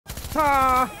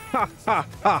Ha ha ha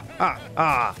ha ha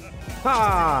ha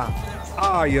ha!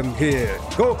 I am here.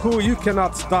 Goku, you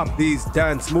cannot stop these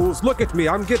dance moves. Look at me,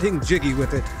 I'm getting jiggy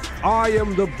with it. I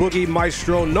am the Boogie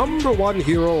Maestro, #1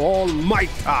 hero, All Might.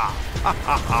 Ha ha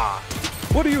ha!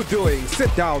 What are you doing?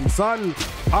 Sit down, son.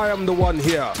 I am the one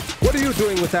here. What are you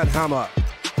doing with that hammer?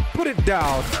 Put it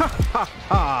down. Ha ha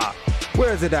ha!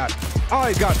 Where is it at?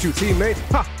 I got you, teammate.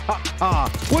 Ha ha ha!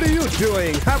 What are you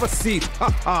doing? Have a seat. Ha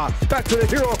ha! Back to the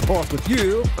hero course with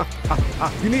you. Ha ha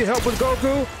ha! You need help with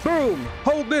Goku? Boom!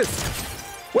 Hold this.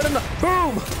 What in the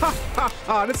boom? Ha ha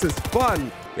ha! This is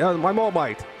fun. Yeah, I'm All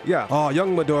Might. Yeah. Oh,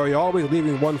 young Midori, always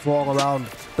leaving one fall around.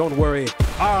 Don't worry,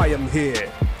 I am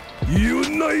here.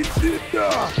 United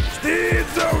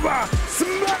States of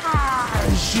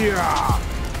Smash!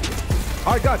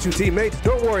 I got you, teammate.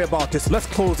 Don't worry about this. Let's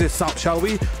close this out, shall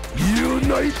we?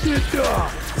 United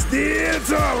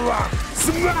States of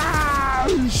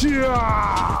Smash!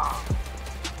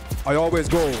 I always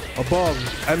go above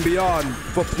and beyond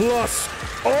for plus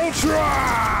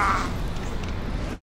ultra!